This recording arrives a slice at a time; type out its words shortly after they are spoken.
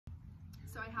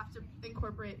so I have to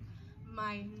incorporate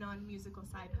my non-musical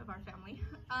side of our family.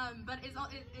 But it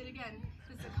again,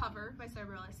 it's a cover by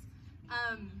Cerberus.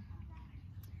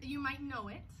 You might know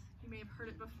it. You may have heard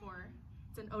it before.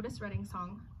 It's an Otis Redding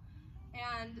song.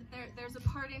 And there's a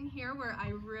part in here where I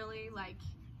really like,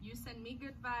 you send me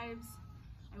good vibes,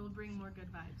 I will bring more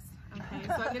good vibes. Okay,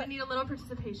 so I'm gonna need a little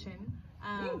participation.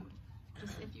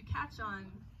 Just if you catch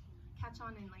on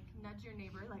and like nudge your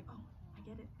neighbor, like, oh, I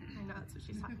get it. I know that's what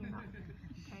she's talking about.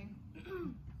 Okay.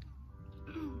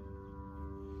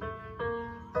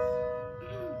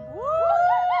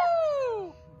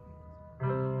 Woo!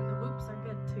 And the whoops are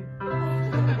good too.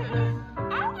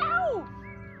 Ow, ow!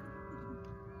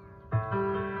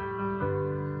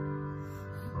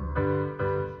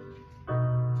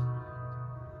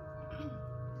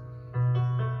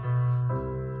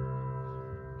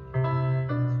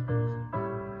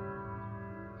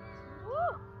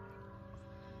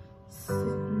 Sitting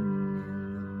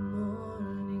in the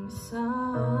morning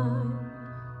sun,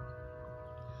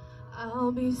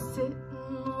 I'll be sitting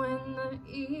when the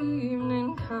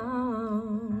evening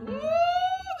comes.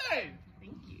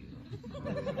 Thank you.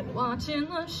 Watching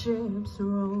the ships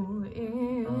roll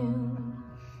in,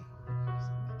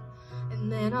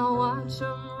 and then I'll watch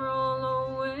them roll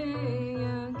away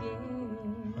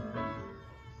again.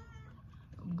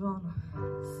 I'm gonna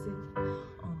sit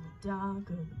on the dock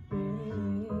of the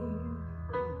bay,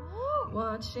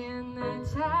 watching the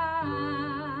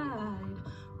tide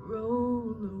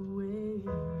roll away.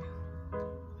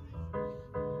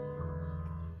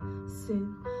 Sit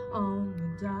on the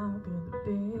dock of the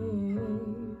bay,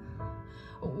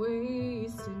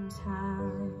 wasting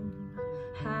time.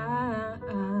 I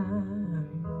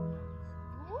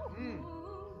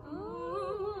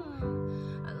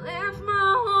left my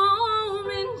home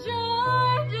in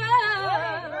Georgia,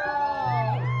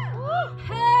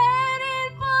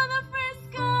 headed for the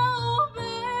Frisco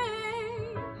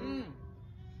Bay,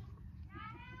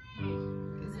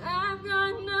 'cause I've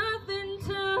got nothing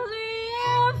to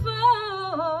live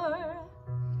for.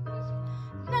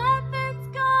 Nothing's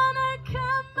gonna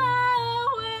come my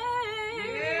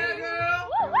way. Yeah, girl.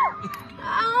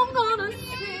 I'm gonna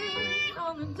sit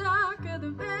on the dock of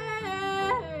the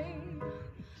bay,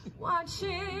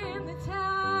 watching the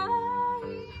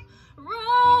tide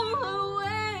roll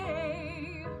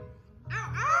away.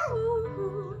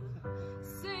 Ooh,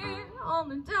 sit on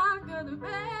the dock of the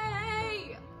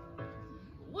bay,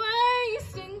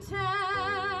 wasting time.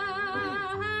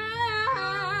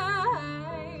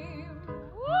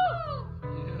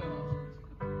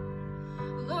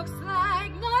 Looks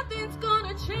like nothing's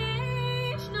gonna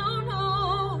change, no,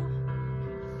 no.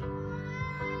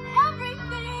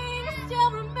 Everything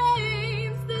still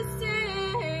remains the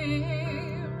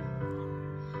same.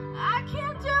 I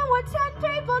can't do what 10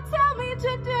 people tell me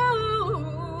to do,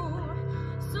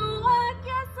 so I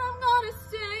guess I'm gonna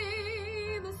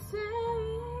stay the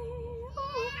same.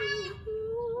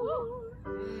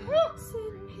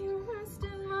 Sitting here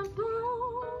resting my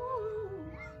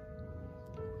bones.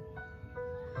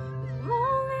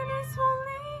 Loneliness won't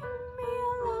leave me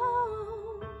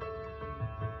alone.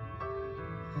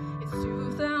 It's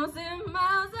 2,000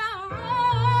 miles I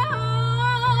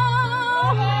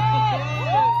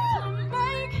rode to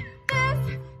make this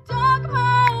dock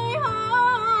my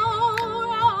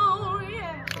home. Oh,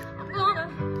 yeah. I'm gonna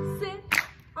sit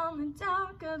on the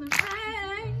dock of the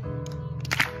bay,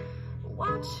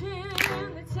 watching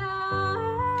the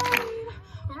tide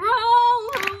roll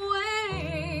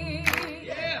away.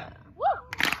 Yeah.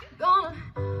 Gonna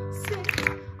sit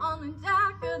on the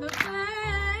dock of the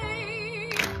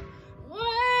bay,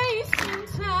 wasting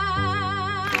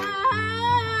time.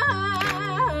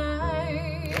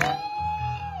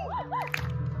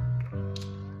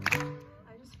 I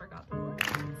just forgot the words.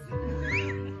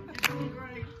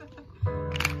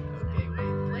 Okay,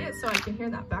 wait, play it so I can hear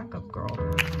that backup girl.